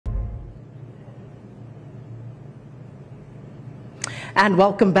And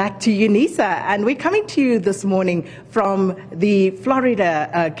welcome back to UNISA. And we're coming to you this morning from the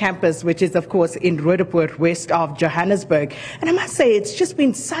Florida campus, which is, of course, in Roodepoort, west of Johannesburg. And I must say, it's just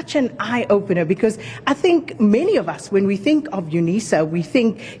been such an eye-opener because I think many of us, when we think of UNISA, we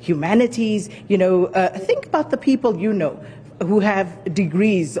think humanities, think about the people who have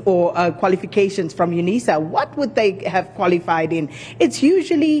degrees or qualifications from UNISA. What would they have qualified in? It's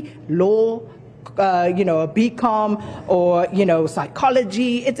usually law, a BCom or,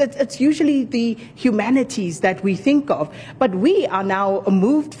 psychology. It's usually the humanities that we think of. But we are now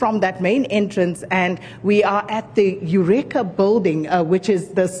moved from that main entrance and we are at the Eureka building, which is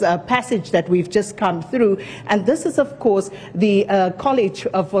this passage that we've just come through. And this is, of course, the College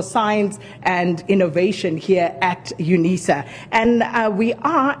for Science and Innovation here at UNISA. And we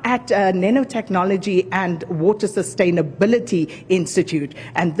are at Nanotechnology and Water Sustainability Institute.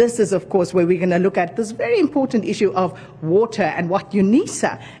 And this is, of course, where we're going to look at this very important issue of water and what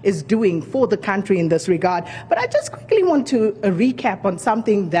UNISA is doing for the country in this regard. But I just quickly want to recap on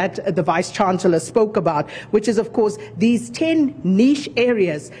something that the Vice Chancellor spoke about, which is, of course, these 10 niche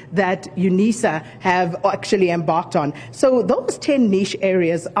areas that UNISA have actually embarked on. So those 10 niche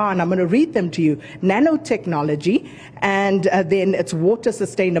areas are, and I'm going to read them to you, nanotechnology, and then it's water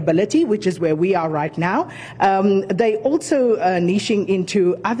sustainability, which is where we are right now. They also niching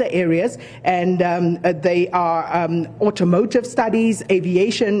into other areas, and they are automotive studies,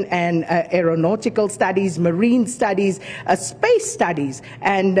 aviation and aeronautical studies, marine studies, space studies,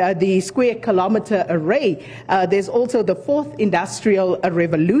 and the square kilometer array. There's also the fourth industrial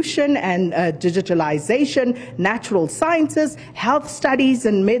revolution and digitalization, natural sciences, health studies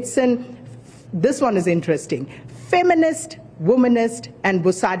and medicine. This one is interesting. Feminist, womanist, and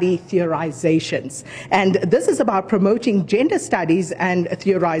Busadi theorizations. And this is about promoting gender studies and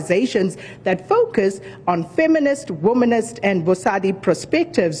theorizations that focus on feminist, womanist, and Busadi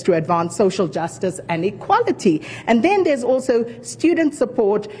perspectives to advance social justice and equality. And then there's also student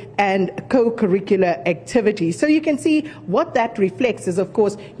support and co-curricular activities. So you can see what that reflects is, of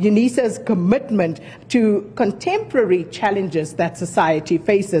course, UNISA's commitment to contemporary challenges that society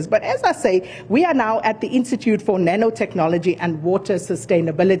faces. But as I say, we are now at the Institute for Nanotechnology and Water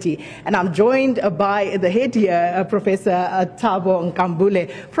Sustainability. And I'm joined by the head here, Professor Thabo Nkambule.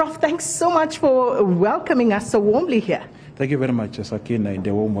 Prof, thanks so much for welcoming us so warmly here. Thank you very much, Sakina, and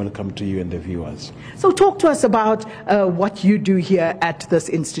a warm welcome to you and the viewers. So talk to us about what you do here at this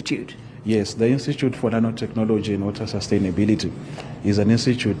institute. Yes, the Institute for Nanotechnology and Water Sustainability is an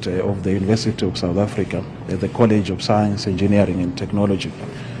institute of the University of South Africa at the College of Science, Engineering and Technology.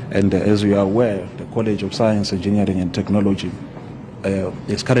 And as you are aware, the College of Science, Engineering and Technology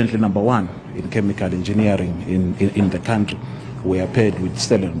is currently #1 in chemical engineering in the country. We are paired with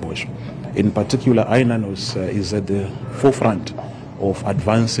Stellenbosch. In particular, INANOS is at the forefront of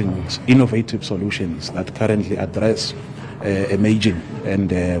advancing innovative solutions that currently address emerging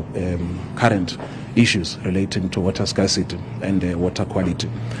and current issues relating to water scarcity and water quality.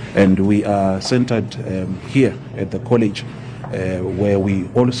 And we are centered here at the college where we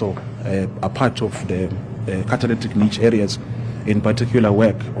also are part of the catalytic niche areas, in particular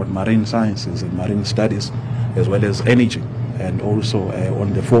work on marine sciences and marine studies, as well as energy, and also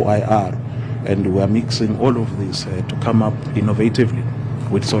on the 4IR. And we are mixing all of this to come up innovatively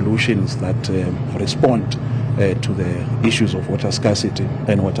with solutions that respond to the issues of water scarcity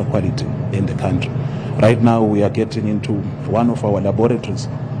and water quality in the country. Right now we are getting into one of our laboratories,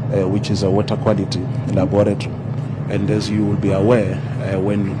 which is a water quality laboratory. And as you will be aware,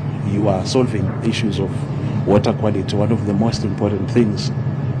 when you are solving issues of water quality, one of the most important things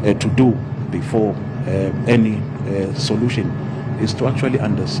to do before any solution is to actually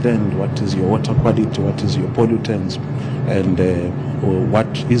understand what is your water quality, what is your pollutants, and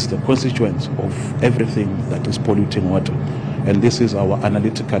what is the constituents of everything that is polluting water. And this is our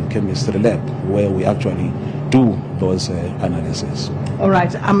analytical chemistry lab, where we actually do those analyses. All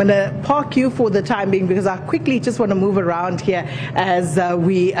right, I'm going to park you for the time being because I quickly just want to move around here as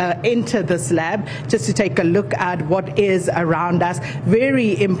we enter this lab, just to take a look at what is around us.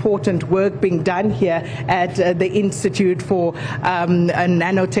 Very important work being done here at the Institute for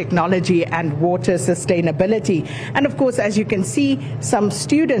Nanotechnology and Water Sustainability. And of course, as you can see, some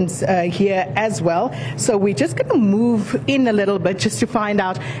students here as well. So we're just going to move in a little bit just to find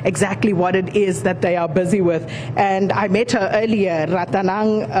out exactly what it is that they are busy with. And I met her earlier,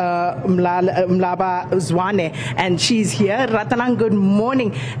 Ratanang Mlaba-Zwane, and she's here. Ratanang, good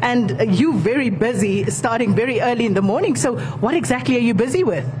morning. And you very busy, starting very early in the morning. So what exactly are you busy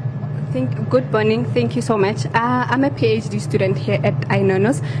with? Good morning. Thank you so much. I'm a PhD student here at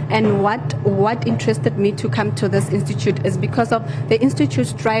INONOS, and what interested me to come to this institute is because of the institute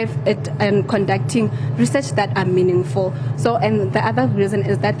strive at conducting research that are meaningful. So, and the other reason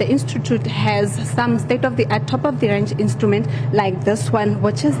is that the institute has some state-of-the-art, top-of-the-range instrument like this one,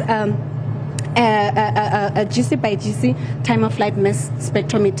 which is a GC by GC time-of-flight mass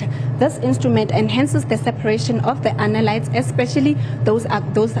spectrometer. This instrument enhances the separation of the analytes, especially those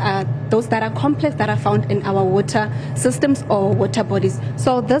that are complex, that are found in our water systems or water bodies.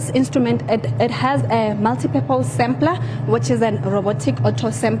 So this instrument, it has a multi-purpose sampler, which is a robotic auto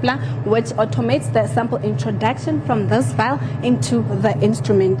sampler, which automates the sample introduction from this vial into the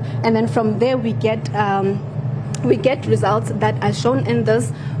instrument, and then from there we get results that are shown in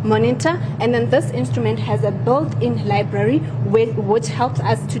this monitor, and then this instrument has a built-in library which helps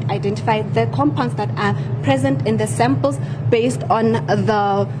us to identify the compounds that are present in the samples based on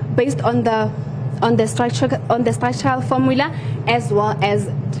the structural formula, as well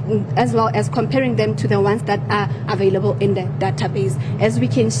as comparing them to the ones that are available in the database. As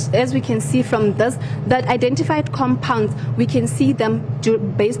we can see from this, that identified compounds, we can see them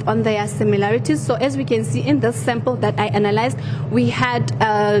based on their similarities. So as we can see in this sample that I analyzed, we had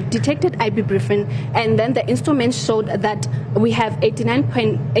detected ibuprofen, and then the instrument showed that we have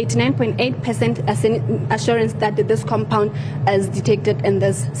 89.8% assurance that this compound is detected in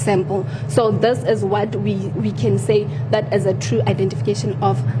this sample. So this is what we can say that is a true identification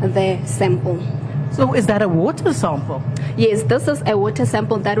of the sample. So is that a water sample? Yes, this is a water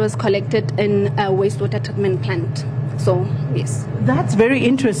sample that was collected in a wastewater treatment plant. So, yes. That's very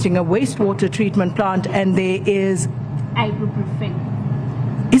interesting, a wastewater treatment plant, and there is ibuprofen.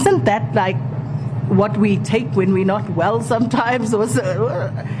 Isn't that like what we take when we're not well sometimes?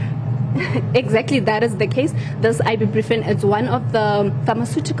 Exactly, that is the case. This ibuprofen is one of the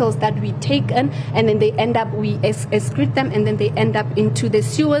pharmaceuticals that we take in, and then they end up, we excrete them, and then they end up into the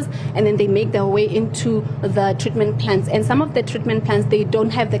sewers, and then they make their way into the treatment plants. And some of the treatment plants, they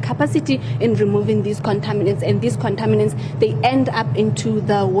don't have the capacity in removing these contaminants, and these contaminants, they end up into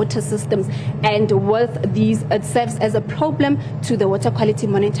the water systems. And with these, it serves as a problem to the water quality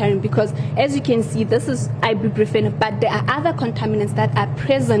monitoring, because as you can see, this is ibuprofen, but there are other contaminants that are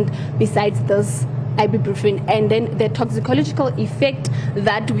present besides this ibuprofen, and then the toxicological effect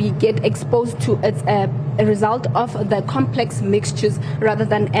that we get exposed to, it's a result of the complex mixtures rather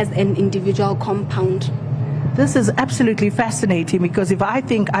than as an individual compound. This is absolutely fascinating, because if I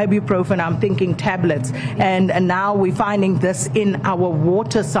think ibuprofen, I'm thinking tablets, and now we're finding this in our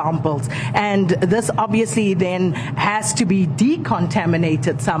water samples, and this obviously then has to be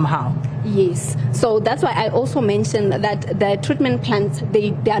decontaminated somehow. Yes, so that's why I also mentioned that the treatment plants,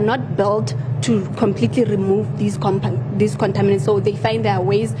 they are not built to completely remove these contaminants, so they find their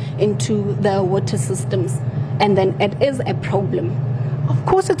ways into the water systems, and then it is a problem. Of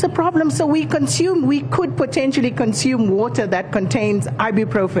course it's a problem. So we could potentially consume water that contains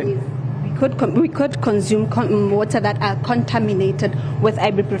ibuprofen. Yes. We could consume water that are contaminated with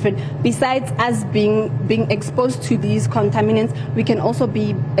ibuprofen. Besides us being exposed to these contaminants, we can also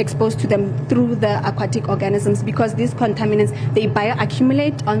be exposed to them through the aquatic organisms, because these contaminants, they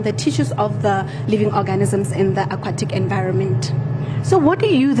bioaccumulate on the tissues of the living organisms in the aquatic environment. So what do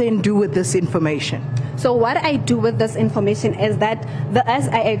you then do with this information? So what I do with this information is that, as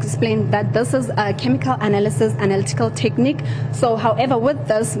I explained, that this is a chemical analysis analytical technique. So however, with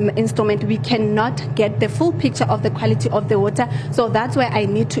this instrument, we cannot get the full picture of the quality of the water. So that's where I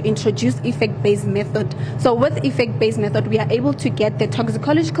need to introduce effect-based method. So with effect-based method, we are able to get the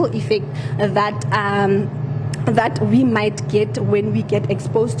toxicological effect that we might get when we get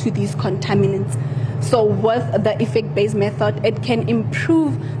exposed to these contaminants. So with the effect-based method, it can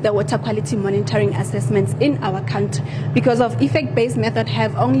improve the water quality monitoring assessments in our country, because of effect-based method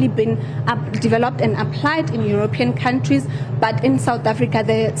have only been developed and applied in European countries, but in South Africa,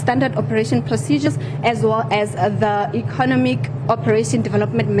 the standard operation procedures as well as the economic operation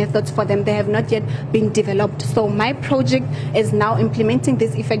development methods for them, they have not yet been developed. So my project is now implementing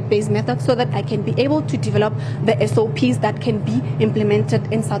this effect-based method so that I can be able to develop the SOPs that can be implemented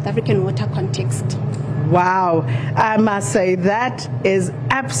in South African water context. Wow, I must say that is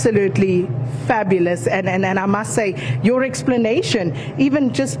absolutely fabulous, and I must say your explanation,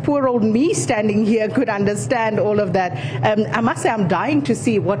 even just poor old me standing here could understand all of that. I must say I'm dying to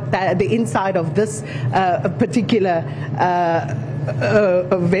see what the inside of this particular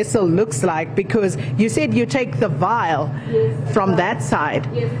vessel looks like, because you said you take the vial from that side.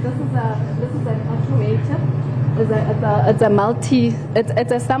 Yes, this is an automator.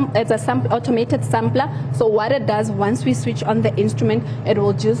 It's a automated sampler. So what it does, once we switch on the instrument, it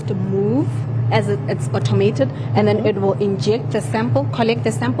will just move as it's automated, and then it will inject the sample, collect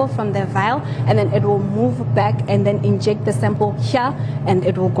the sample from the vial, and then it will move back and then inject the sample here, and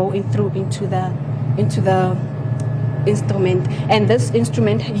it will go into the instrument. And this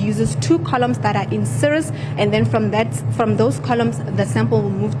instrument uses 2 columns that are in series, and then from those columns the sample will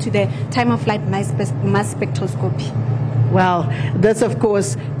move to the time of flight mass spectroscopy. Well, this, of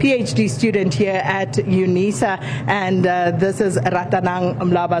course, PhD student here at UNISA, and this is Ratanang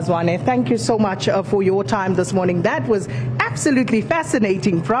Mlaba-Zwane. Thank you so much for your time this morning. That was absolutely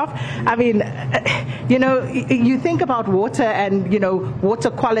fascinating, Prof. I mean, you know, you think about water and, you know, water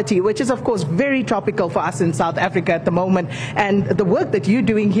quality, which is, of course, very topical for us in South Africa at the moment, and the work that you're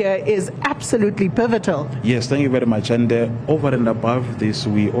doing here is absolutely pivotal. Yes, thank you very much. And over and above this,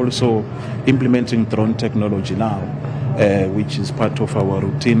 we also implementing drone technology now, which is part of our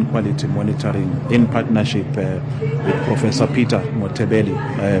routine quality monitoring in partnership with Professor Peter Montebelli,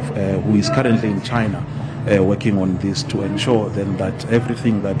 who is currently in China, working on this to ensure then that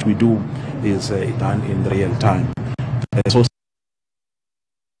everything that we do is done in real time. So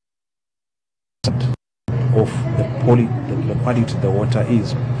of the quality the water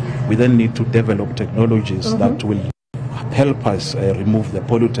is, we then need to develop technologies that will help us remove the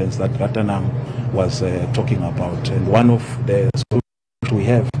pollutants that Ratanang was talking about. And one of the solutions we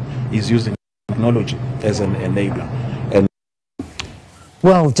have is using technology as an enabler.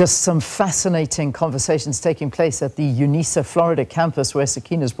 Well, just some fascinating conversations taking place at the UNISA Florida campus where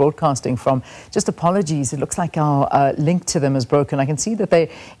Sakina is broadcasting from. Just apologies, it looks like our link to them is broken. I can see that they're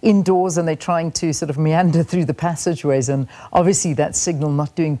indoors and they're trying to sort of meander through the passageways, and obviously that signal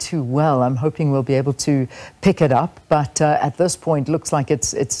not doing too well. I'm hoping we'll be able to pick it up, but at this point looks like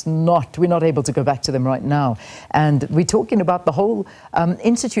we're not able to go back to them right now. And we're talking about the whole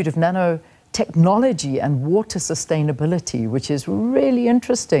Institute of Nanotechnology and Water Sustainability, which is really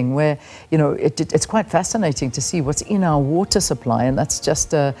interesting, where, you know, it's quite fascinating to see what's in our water supply, and that's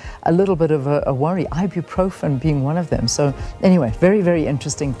just a little bit of a worry, ibuprofen being one of them. So anyway, very, very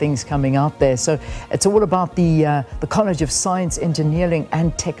interesting things coming out there. So it's all about the College of Science, Engineering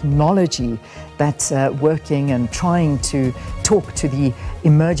and Technology that's working and trying to talk to the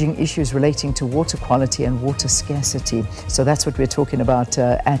emerging issues relating to water quality and water scarcity. So that's what we're talking about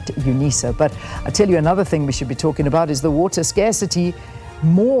at UNISA. But I tell you, another thing we should be talking about is the water scarcity.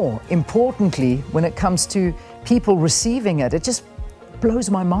 More importantly, when it comes to people receiving it, it just blows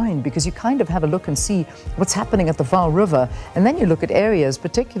my mind, because you kind of have a look and see what's happening at the Vaal River, and then you look at areas,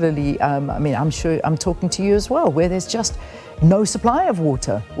 particularly, I mean, I'm sure I'm talking to you as well, where there's just no supply of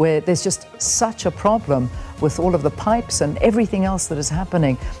water, where there's just such a problem with all of the pipes and everything else that is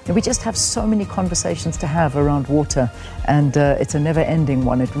happening. And we just have so many conversations to have around water, and it's a never-ending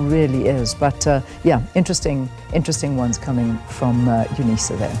one, it really is. But yeah, interesting ones coming from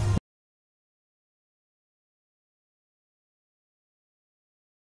UNISA there.